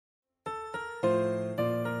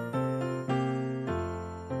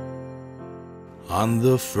On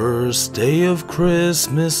the first day of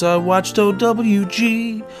Christmas, I watched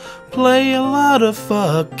OWG play a lot of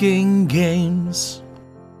fucking games.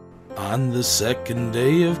 On the second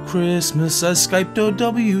day of Christmas, I Skyped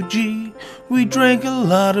OWG. We drank a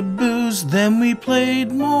lot of booze, then we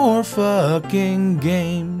played more fucking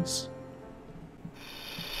games.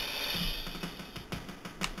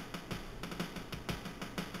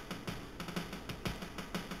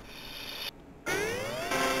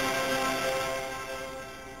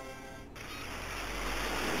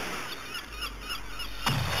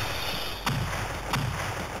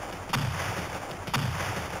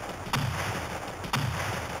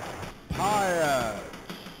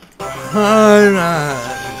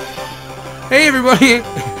 Hey everybody,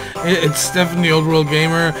 it's Stefan the Old World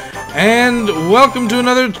Gamer, and welcome to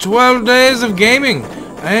another 12 days of gaming.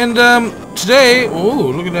 And today,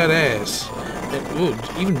 ooh, look at that ass. Ooh,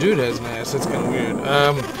 even dude has an ass. That's kind of weird.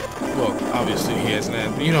 Well, obviously he has an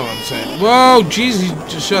ass, but you know what I'm saying. Whoa, jeez, he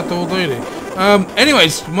just shot the old lady.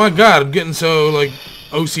 Anyways, my God, I'm getting so like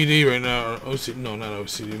OCD right now. Or no, not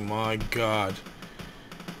OCD. My God.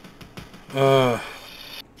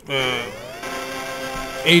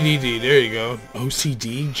 ADD, there you go.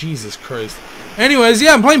 OCD? Jesus Christ. Anyways,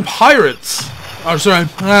 yeah, I'm playing Pirates. Oh, sorry.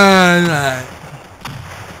 I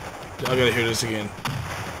gotta hear this again.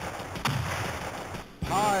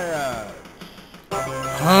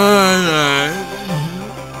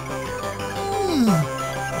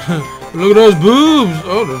 Look at those boobs!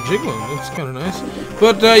 Oh, they're jiggling. That's kind of nice.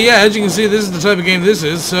 But, yeah, as you can see, this is the type of game this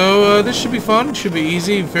is. So, this should be fun. Should be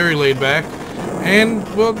easy. Very laid back. And,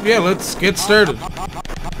 well, yeah, let's get started.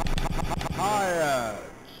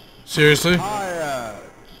 Seriously?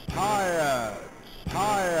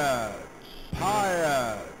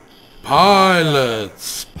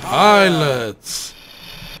 Pilots! Pilots!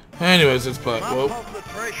 Anyways, let's play. Whoa. Map of the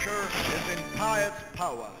treasure is in Piet's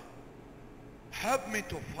power. Help me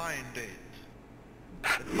to find it.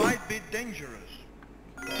 It might be dangerous.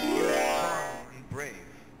 Strong and brave.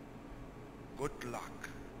 Good luck.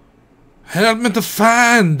 Help me to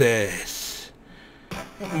find it.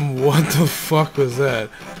 What the fuck was that?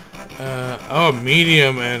 Oh,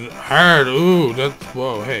 medium and hard. Ooh, that's,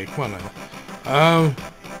 whoa, hey, come on now.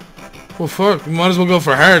 Well, fuck, might as well go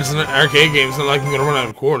for hard. It's an arcade game. It's not like I'm gonna run out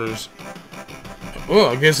of quarters. Oh,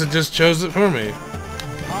 I guess it just chose it for me.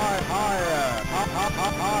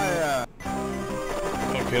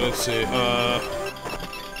 Okay, let's see.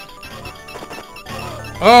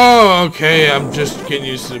 Oh, okay, I'm just getting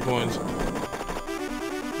used to the points.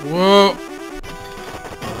 Whoa.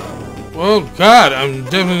 Oh God, I'm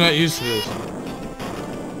definitely not used to this.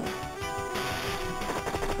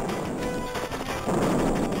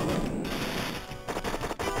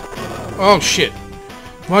 Oh shit.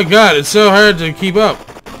 My God, it's so hard to keep up.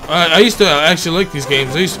 I used to actually like these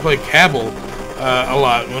games. I used to play Cabal a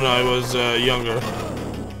lot when I was younger.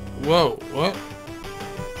 Whoa, what?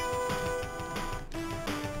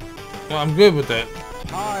 No, I'm good with that.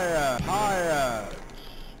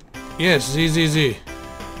 Yes, Z.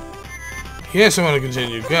 Yes, I want to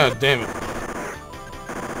continue. God damn it.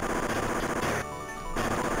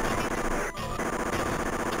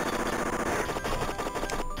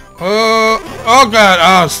 Oh God.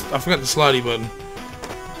 Oh, I forgot the slidey button.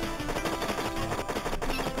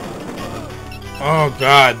 Oh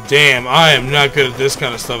God damn. I am not good at this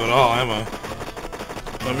kind of stuff at all, am I?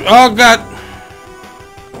 Oh God.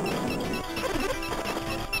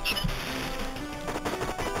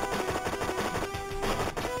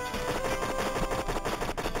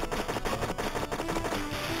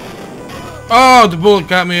 Oh, the bullet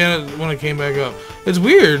got me in it when I came back up. It's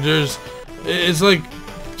weird. It's like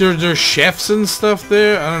there's chefs and stuff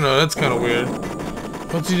there. I don't know. That's kind of weird.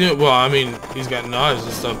 What's he doing? Well, I mean, he's got knives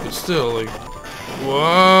and stuff, but still, like,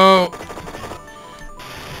 whoa.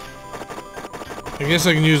 I guess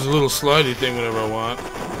I can use the little slidey thing whenever I want,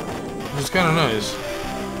 which is kind of nice.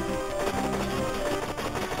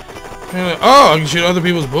 Oh, I can shoot other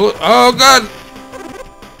people's bullets. Oh God.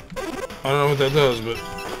 I don't know what that does, but.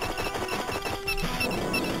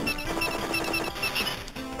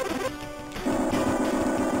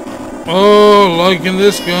 Oh, liking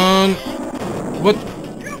this gun. What?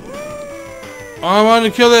 Oh, I wanted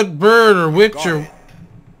to kill that bird or witch or...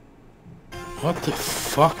 What the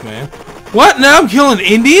fuck, man? What? Now I'm killing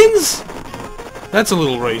Indians? That's a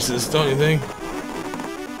little racist, don't you think?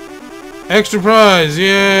 Extra prize.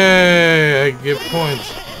 Yay! I get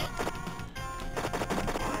points.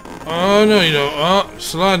 Oh, no, you don't. Oh,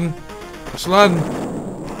 sliding. Sliding.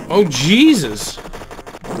 Oh, Jesus.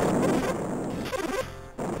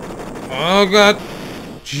 Oh, God.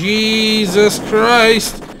 Jesus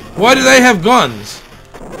Christ. Why do they have guns?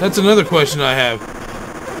 That's another question I have.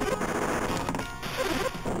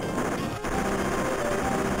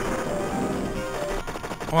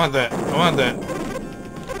 I want that. I want that.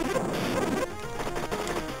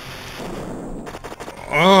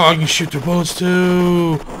 Oh, I can shoot their bullets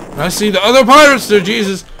too. I see the other pirates there,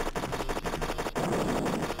 Jesus.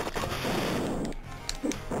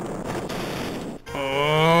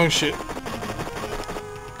 Oh, shit.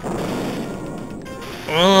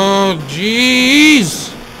 Oh, jeez.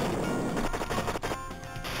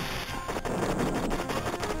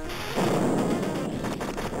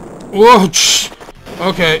 Whoa,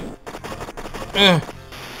 okay.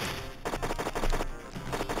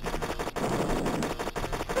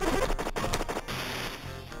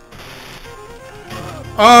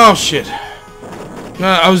 Oh, shit.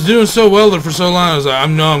 God, I was doing so well there for so long, I was like, I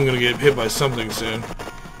know I'm gonna get hit by something soon.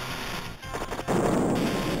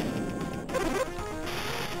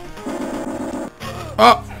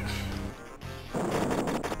 Oh!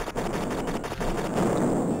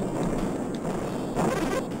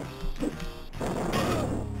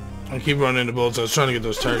 I keep running into bullets. I was trying to get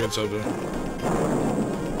those targets up there.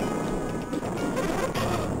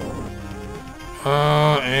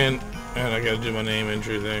 And I gotta do my name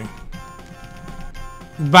entry thing.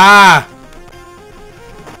 Bye!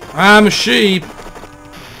 I'm a sheep.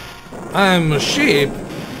 I'm a sheep.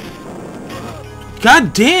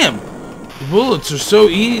 God damn! The bullets are so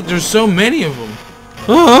easy. There's so many of them.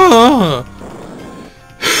 Oh!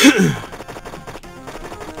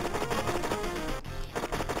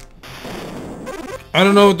 I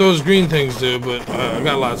don't know what those green things do, but I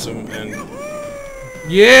got lots of them. And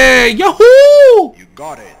yeah! Yahoo! You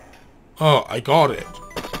got it. Oh, I got it.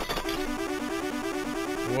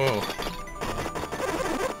 Whoa.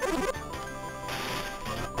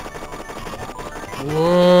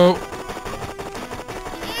 Whoa.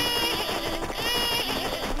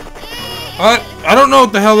 I don't know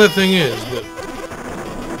what the hell that thing is, but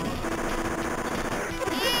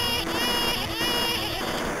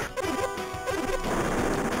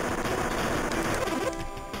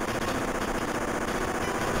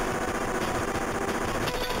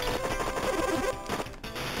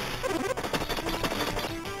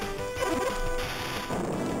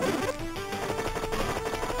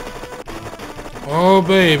oh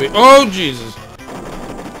baby. Oh Jesus.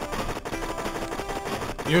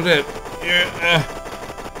 You're dead. You're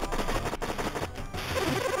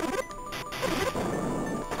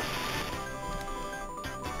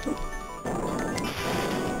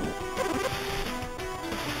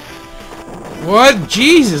What?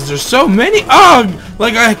 Jesus, there's so many. Oh,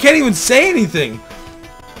 like I can't even say anything.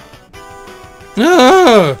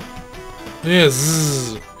 Ah.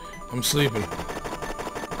 Yes. I'm sleeping.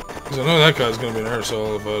 Cause I know that guy's gonna be an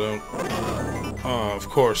arsehole if I don't. Oh, of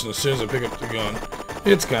course. And as soon as I pick up the gun,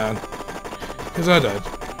 it's gone. Cause I died.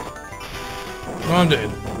 Oh, I'm dead.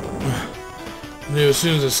 I knew as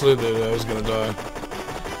soon as I slid there, I was gonna die.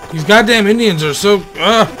 These goddamn Indians are so.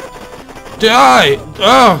 Die!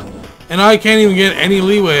 And I can't even get any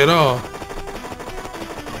leeway at all.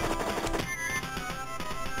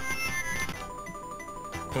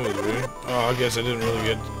 That was weird. Oh, I guess I didn't really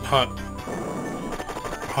get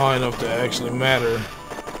high enough to actually matter.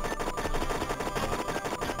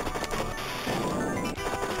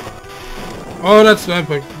 Oh, that's not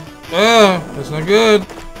like. That's not good.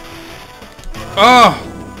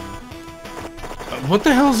 What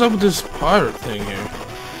the hell is up with this pirate thing here?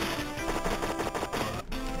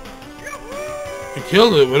 I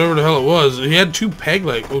killed it, whatever the hell it was. He had two peg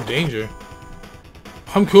legs. Oh, danger.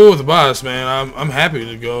 I'm cool with the boss, man. I'm happy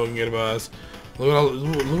to go and get a boss. Look at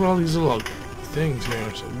all these little things here.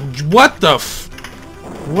 What the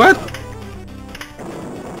what?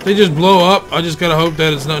 They just blow up. I just gotta hope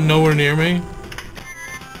that it's not nowhere near me.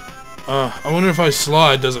 I wonder if I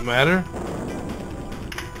slide, does it matter?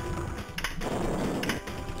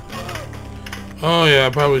 Oh yeah, I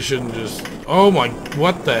probably shouldn't just. Oh my,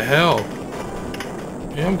 what the hell?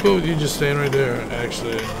 Yeah, I'm cool with you just staying right there,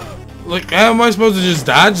 actually. Like, how am I supposed to just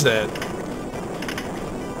dodge that?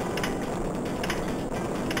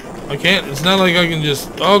 I can't, it's not like I can just,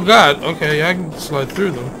 oh god, okay, yeah, I can slide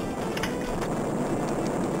through them.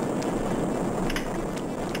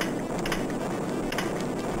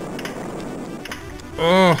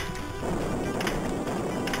 Oh.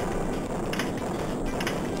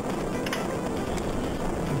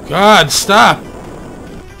 God, stop!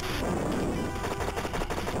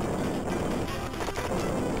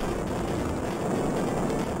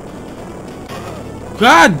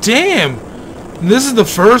 God damn! This is the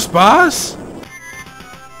first boss?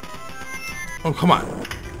 Oh, come on.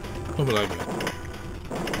 Don't be like that.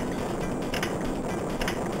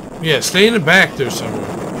 Yeah, stay in the back there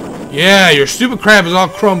somewhere. Yeah, your stupid crab is all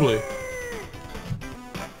crumbly.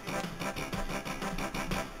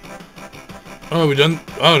 Oh, we done?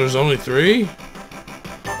 Oh, there's only 3?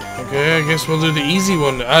 Okay, I guess we'll do the easy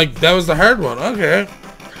one. That was the hard one. Okay.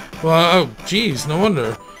 Well, oh, jeez, no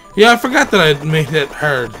wonder. Yeah, I forgot that I made that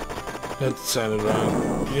hard. That sounded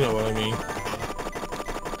wrong. You know what I mean.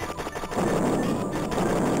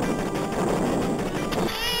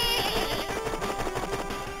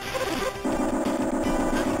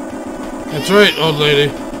 That's right, old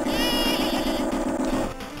lady.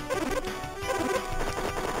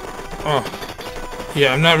 Oh.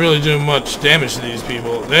 Yeah, I'm not really doing much damage to these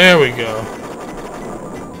people. There we go.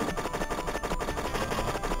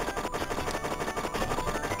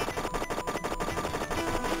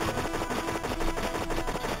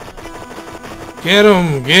 Get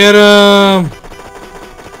him! Get him!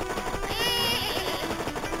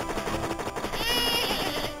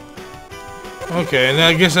 Okay, and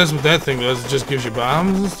I guess that's what that thing does. It just gives you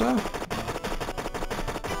bombs and stuff?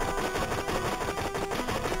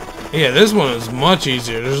 Yeah, this one is much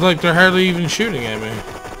easier. There's like they're hardly even shooting at me.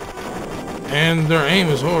 And their aim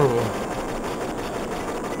is horrible.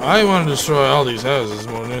 I want to destroy all these houses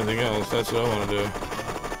more than anything else. That's what I want to do.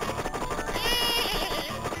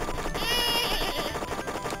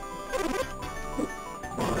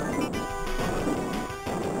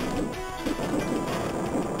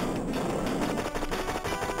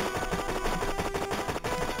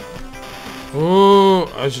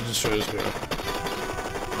 Oh, I should destroy this guy.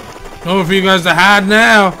 Nowhere for you guys to hide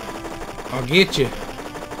now. I'll get you.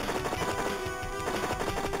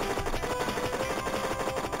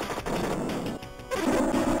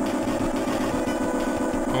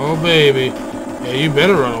 Oh, baby. Yeah, you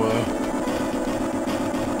better run away.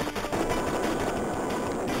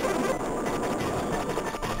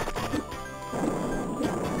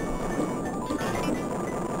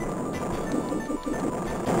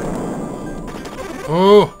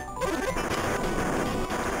 Oh.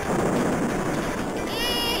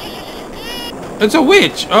 It's a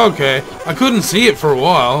witch! Okay. I couldn't see it for a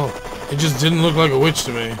while. It just didn't look like a witch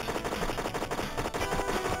to me.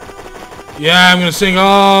 Yeah, I'm gonna sink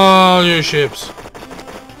all your ships.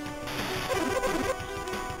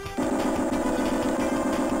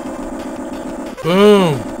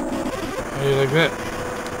 Boom! How do you like that?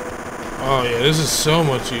 Oh yeah, this is so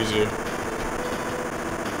much easier.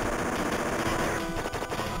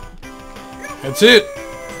 That's it!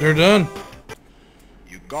 They're done.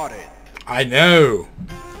 You got it. I know.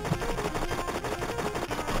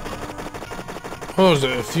 Oh, there's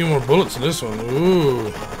a few more bullets in this one.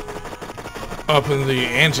 Ooh. Up in the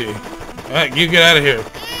ante. Alright, you get out of here.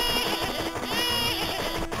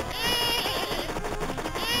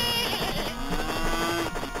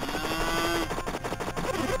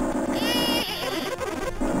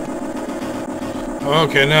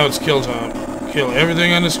 Okay, now it's kill time. Kill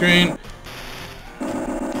everything on the screen.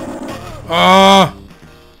 Ah!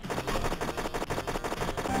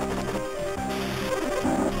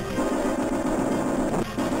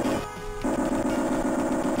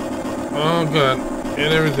 Oh god,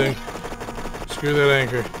 get everything. Screw that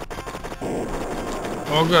anchor.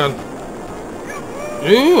 Oh god.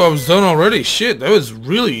 Ooh, I was done already. Shit, that was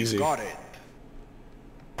really easy. Got it.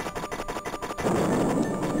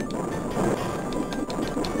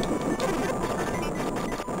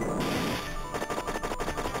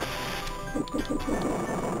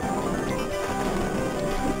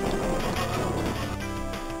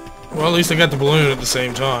 Well, at least I got the balloon at the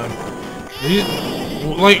same time. These,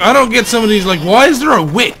 like, I don't get some of these, like, why is there a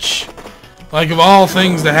witch? Like, of all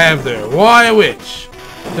things to have there. Why a witch?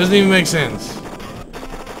 Doesn't even make sense.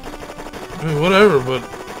 I mean, whatever, but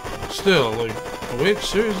still, like, a witch?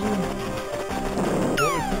 Seriously?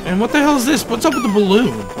 And what the hell is this? What's up with the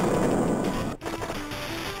balloon?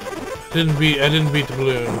 I didn't beat the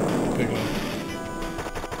balloon.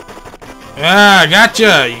 Ah,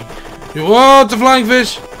 gotcha! Whoa, it's a flying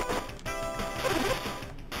fish!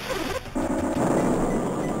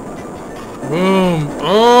 Boom!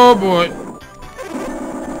 Oh boy!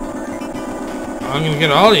 I'm gonna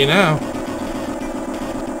get all of you now.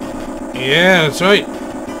 Yeah, that's right.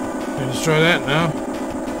 Let's try that now.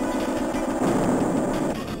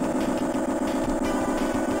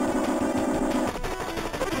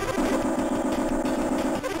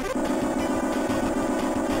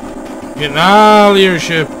 Getting all of your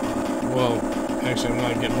ship. Well, actually, I'm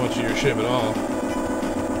not getting much of your ship at all.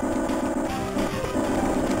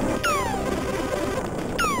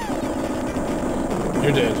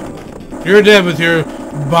 You're dead. You're dead with your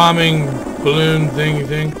bombing balloon thingy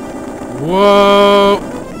thing. Whoa!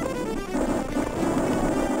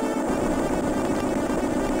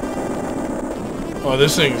 Oh,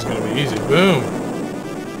 this thing is gonna be easy. Boom.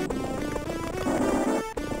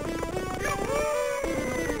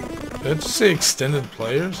 Did that just say extended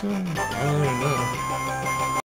play or something? I don't even know.